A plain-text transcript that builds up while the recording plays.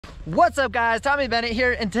What's up guys, Tommy Bennett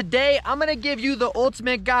here, and today I'm gonna give you the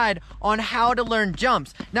ultimate guide on how to learn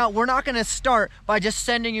jumps. Now, we're not gonna start by just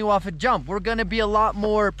sending you off a jump. We're gonna be a lot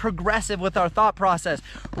more progressive with our thought process.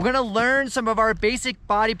 We're gonna learn some of our basic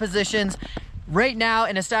body positions right now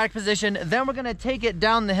in a static position, then we're gonna take it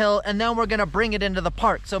down the hill, and then we're gonna bring it into the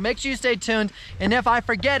park. So make sure you stay tuned, and if I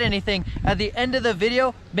forget anything at the end of the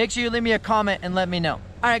video, make sure you leave me a comment and let me know.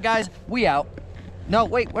 All right guys, we out. No,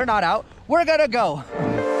 wait, we're not out. We're gonna go.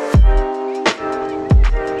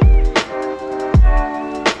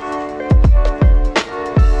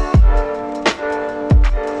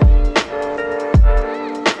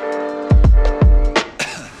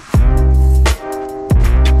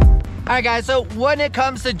 Alright guys, so when it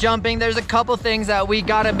comes to jumping, there's a couple things that we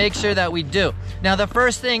gotta make sure that we do. Now the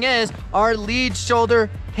first thing is our lead, shoulder,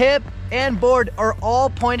 hip, and board are all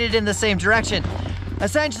pointed in the same direction.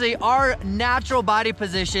 Essentially, our natural body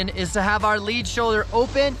position is to have our lead shoulder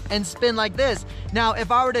open and spin like this. Now,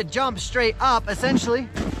 if I were to jump straight up, essentially,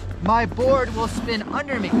 my board will spin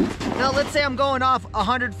under me. Now, let's say I'm going off a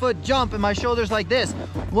 100-foot jump and my shoulder's like this.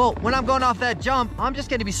 Well, when I'm going off that jump, I'm just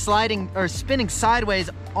gonna be sliding or spinning sideways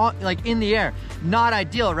like in the air. Not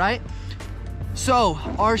ideal, right? So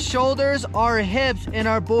our shoulders, our hips, and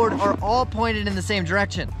our board are all pointed in the same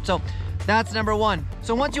direction. So that's number one.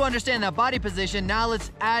 So once you understand that body position, now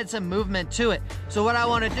let's add some movement to it. So what I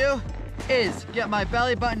wanna do is get my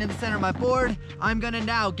belly button in the center of my board. I'm gonna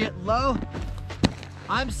now get low.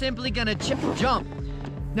 I'm simply gonna jump.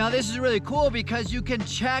 Now this is really cool because you can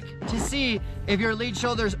check to see if your lead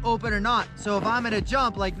shoulder is open or not. So if I'm gonna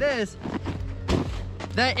jump like this,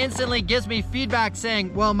 that instantly gives me feedback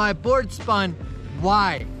saying, well, my board spun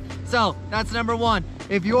wide. So that's number one.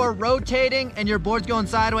 If you're rotating and your board's going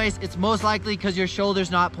sideways, it's most likely because your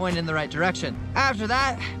shoulder's not pointed in the right direction. After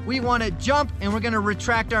that, we wanna jump and we're gonna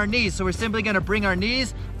retract our knees. So we're simply gonna bring our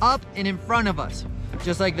knees up and in front of us,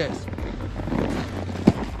 just like this.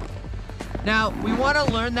 Now, we want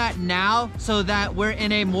to learn that now so that we're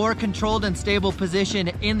in a more controlled and stable position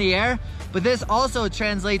in the air, but this also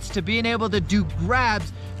translates to being able to do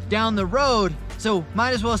grabs down the road, so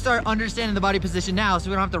might as well start understanding the body position now so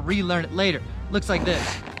we don't have to relearn it later. Looks like this.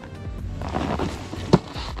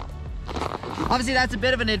 Obviously, that's a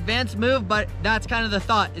bit of an advanced move, but that's kind of the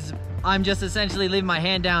thought, is I'm just essentially leaving my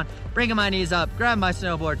hand down, bringing my knees up, grabbing my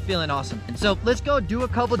snowboard, feeling awesome. And so let's go do a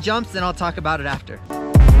couple jumps, then I'll talk about it after.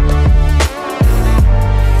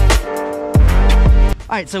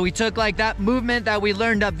 All right, so we took like that movement that we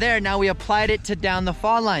learned up there, now we applied it to down the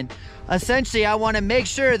fall line. Essentially, I wanna make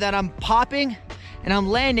sure that I'm popping and I'm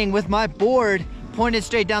landing with my board pointed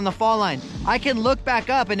straight down the fall line. I can look back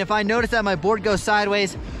up, and if I notice that my board goes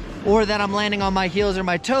sideways or that I'm landing on my heels or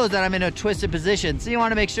my toes, that I'm in a twisted position. So you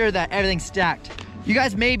wanna make sure that everything's stacked. You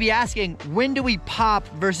guys may be asking, when do we pop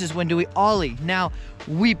versus when do we ollie? Now,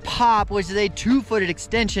 we pop, which is a 2-footed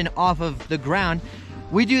extension off of the ground.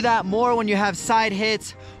 We do that more when you have side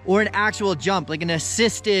hits or an actual jump, like an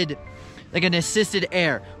assisted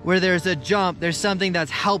air, where there's a jump, there's something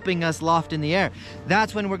that's helping us loft in the air.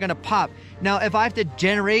 That's when we're gonna pop. Now, if I have to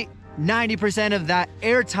generate 90% of that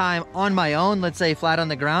air time on my own, let's say flat on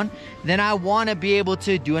the ground, then I wanna be able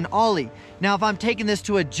to do an ollie. Now, if I'm taking this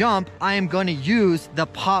to a jump, I am gonna use the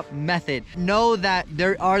pop method. Know that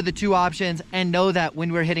there are the two options, and know that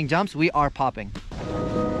when we're hitting jumps, we are popping.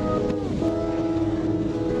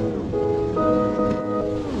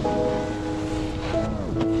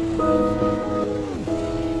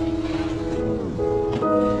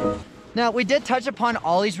 Now, we did touch upon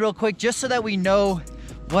ollies real quick, just so that we know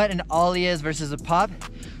what an ollie is versus a pop.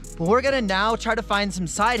 But we're gonna now try to find some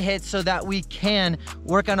side hits so that we can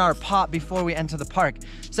work on our pop before we enter the park.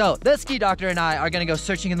 So, the ski doctor and I are gonna go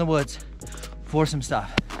searching in the woods for some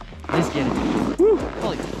stuff. Let's get it. Woo.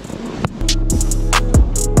 Holy.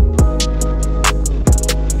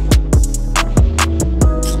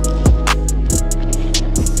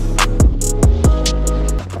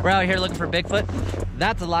 We're out here looking for Bigfoot.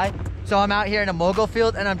 That's a lie. So I'm out here in a mogul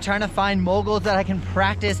field and I'm trying to find moguls that I can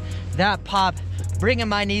practice that pop, bringing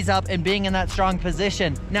my knees up and being in that strong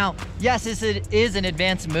position. Now, yes, this is an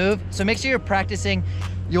advanced move, so make sure you're practicing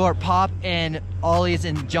your pop and ollies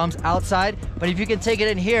and jumps outside. But if you can take it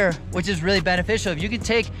in here, which is really beneficial, if you can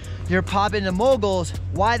take your pop into moguls,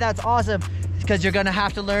 why that's awesome, because you're gonna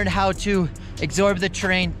have to learn how to absorb the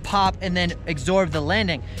terrain, pop, and then absorb the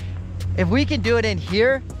landing. If we can do it in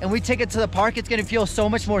here and we take it to the park, it's gonna feel so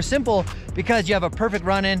much more simple because you have a perfect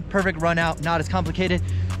run in, perfect run out, not as complicated.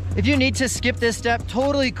 If you need to skip this step,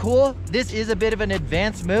 totally cool. This is a bit of an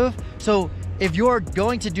advanced move. So if you're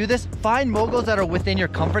going to do this, find moguls that are within your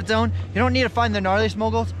comfort zone. You don't need to find the gnarliest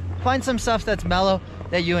moguls. Find some stuff that's mellow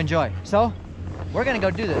that you enjoy. So we're gonna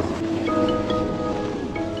go do this.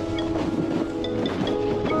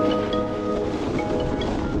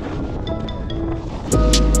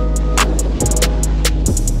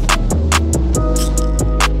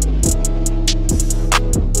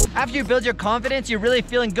 After you build your confidence, you're really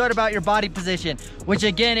feeling good about your body position, which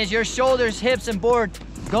again is your shoulders, hips, and board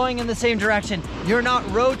going in the same direction. You're not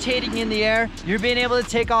rotating in the air. You're being able to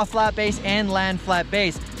take off flat base and land flat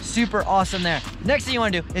base. Super awesome there. Next thing you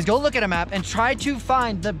want to do is go look at a map and try to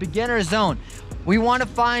find the beginner zone. We want to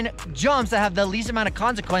find jumps that have the least amount of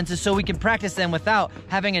consequences so we can practice them without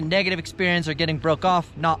having a negative experience or getting broke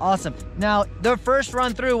off. Not awesome. Now, the first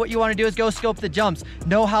run through, what you want to do is go scope the jumps.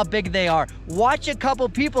 Know how big they are. Watch a couple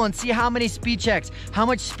people and see how many speed checks, how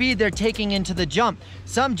much speed they're taking into the jump.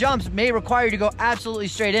 Some jumps may require you to go absolutely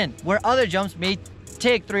straight in, where other jumps may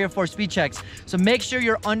take 3 or 4 speed checks. So make sure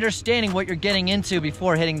you're understanding what you're getting into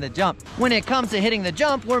before hitting the jump. When it comes to hitting the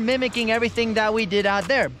jump, we're mimicking everything that we did out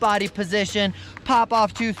there. Body position, pop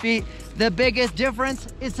off 2 feet. The biggest difference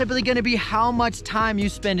is typically gonna be how much time you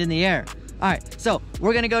spend in the air. All right, so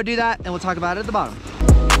we're gonna go do that and we'll talk about it at the bottom.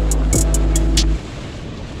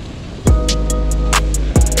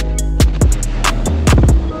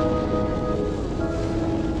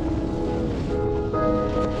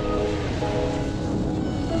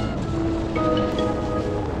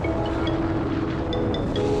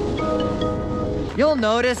 You'll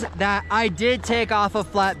notice that I did take off a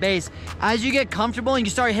flat base. As you get comfortable and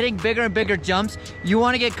you start hitting bigger and bigger jumps, you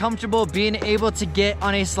want to get comfortable being able to get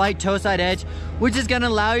on a slight toe side edge, which is going to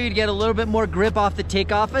allow you to get a little bit more grip off the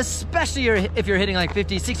takeoff, especially if you're hitting like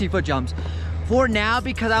 50, 60 foot jumps. For now,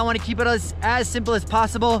 because I want to keep it as simple as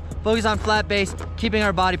possible, focus on flat base, keeping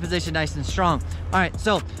our body position nice and strong. All right,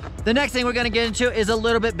 so the next thing we're gonna get into is a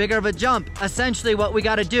little bit bigger of a jump. Essentially, what we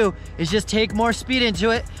gotta do is just take more speed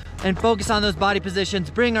into it and focus on those body positions,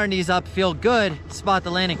 bring our knees up, feel good, spot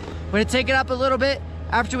the landing. We're gonna take it up a little bit.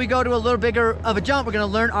 After we go to a little bigger of a jump, we're gonna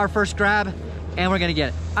learn our first grab and we're gonna get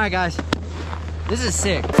it. All right, guys, this is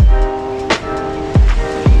sick.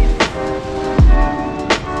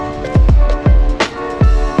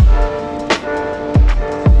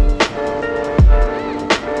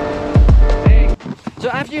 So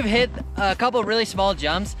after you've hit a couple really small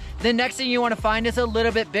jumps, the next thing you want to find is a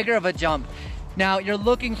little bit bigger of a jump. Now you're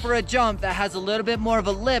looking for a jump that has a little bit more of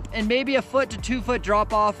a lip and maybe a 1 to 2 foot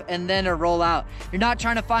drop off and then a roll out. You're not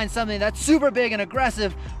trying to find something that's super big and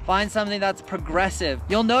aggressive, find something that's progressive.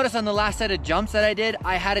 You'll notice on the last set of jumps that I did,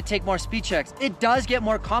 I had to take more speed checks. It does get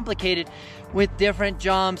more complicated with different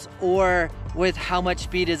jumps or with how much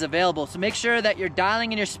speed is available. So make sure that you're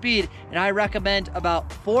dialing in your speed, and I recommend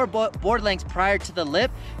about 4 board lengths prior to the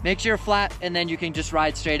lip. Make sure you're flat and then you can just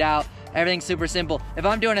ride straight out. Everything's super simple. If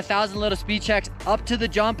I'm doing 1,000 little speed checks up to the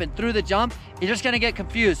jump and through the jump, you're just gonna get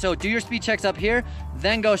confused. So do your speed checks up here,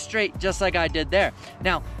 then go straight just like I did there.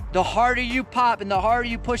 Now, the harder you pop and the harder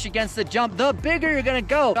you push against the jump, the bigger you're gonna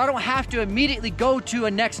go. I don't have to immediately go to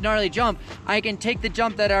a next gnarly jump. I can take the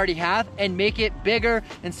jump that I already have and make it bigger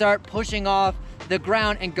and start pushing off the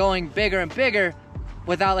ground and going bigger and bigger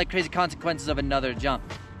without like crazy consequences of another jump.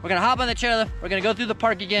 We're gonna hop on the chairlift, we're gonna go through the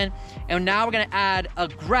park again, and now we're gonna add a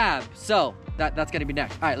grab. So that's gonna be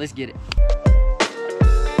next. All right, let's get it.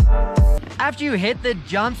 After you hit the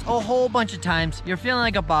jumps a whole bunch of times, you're feeling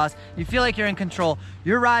like a boss, you feel like you're in control,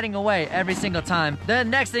 you're riding away every single time. The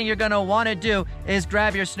next thing you're gonna wanna do is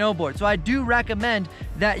grab your snowboard. So I do recommend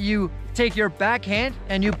that you take your back hand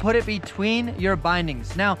and you put it between your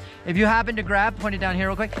bindings. Now, if you happen to grab, point it down here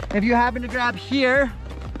real quick. If you happen to grab here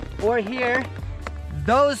or here,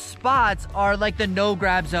 those spots are like the no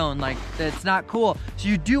grab zone, like it's not cool. So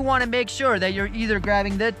you do wanna make sure that you're either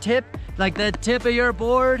grabbing the tip, like the tip of your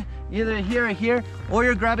board, either here or here, or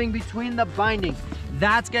you're grabbing between the bindings.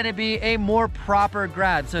 That's gonna be a more proper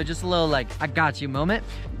grab. So just a little like, I got you moment.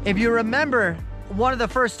 If you remember, one of the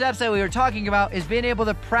first steps that we were talking about is being able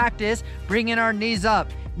to practice bringing our knees up.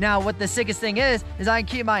 Now, what the sickest thing is I can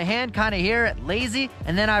keep my hand kind of here lazy,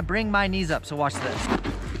 and then I bring my knees up. So watch this.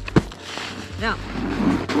 Now,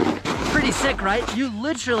 pretty sick, right? You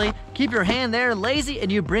literally keep your hand there lazy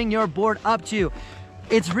and you bring your board up to you.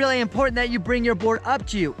 It's really important that you bring your board up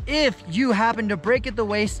to you. If you happen to break at the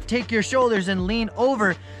waist, take your shoulders and lean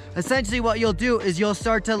over, essentially what you'll do is you'll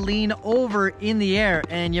start to lean over in the air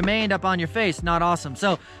and you may end up on your face. Not awesome.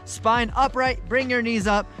 So spine upright, bring your knees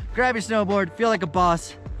up, grab your snowboard, feel like a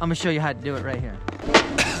boss. I'm gonna show you how to do it right here.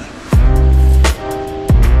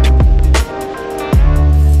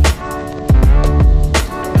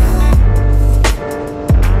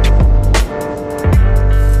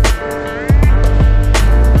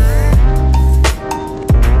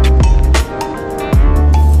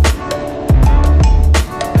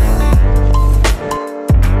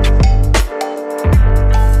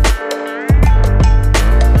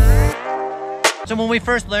 we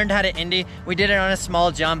first learned how to Indy, we did it on a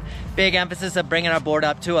small jump, big emphasis of bringing our board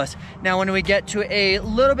up to us. Now, when we get to a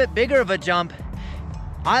little bit bigger of a jump,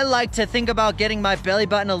 I like to think about getting my belly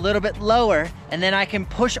button a little bit lower, and then I can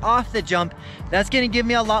push off the jump. That's gonna give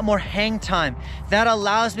me a lot more hang time. That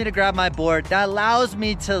allows me to grab my board. That allows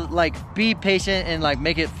me to like be patient and like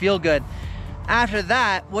make it feel good. After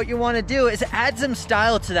that, what you wanna do is add some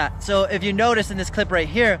style to that. So if you notice in this clip right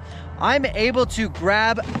here, I'm able to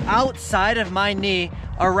grab outside of my knee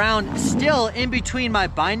around still in between my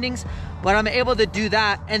bindings, but I'm able to do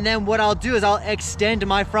that. And then what I'll do is I'll extend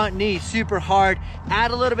my front knee super hard, add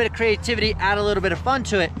a little bit of creativity, add a little bit of fun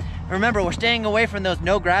to it. Remember, we're staying away from those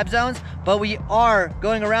no grab zones, but we are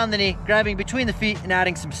going around the knee, grabbing between the feet and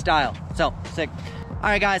adding some style. So sick. All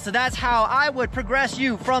right guys, so that's how I would progress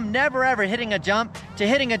you from never ever hitting a jump to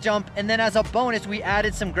hitting a jump, and then as a bonus, we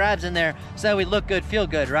added some grabs in there so that we look good, feel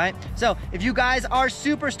good, right? So if you guys are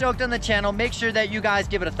super stoked on the channel, make sure that you guys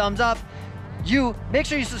give it a thumbs up. Make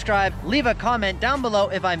sure you subscribe, leave a comment down below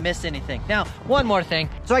if I missed anything. Now, one more thing.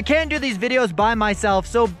 So I can't do these videos by myself,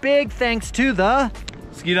 so big thanks to the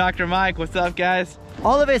Ski Dr. Mike. What's up, guys?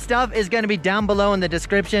 All of his stuff is gonna be down below in the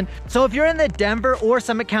description. So if you're in the Denver or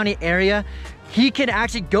Summit County area, he can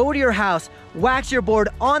actually go to your house, wax your board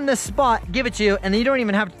on the spot, give it to you, and then you don't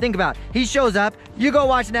even have to think about it. He shows up, you go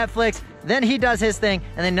watch Netflix, then he does his thing,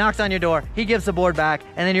 and then knocks on your door, he gives the board back,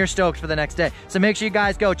 and then you're stoked for the next day. So make sure you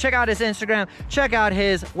guys go check out his Instagram, check out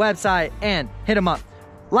his website, and hit him up.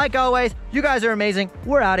 Like always, you guys are amazing.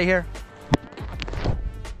 We're out of here.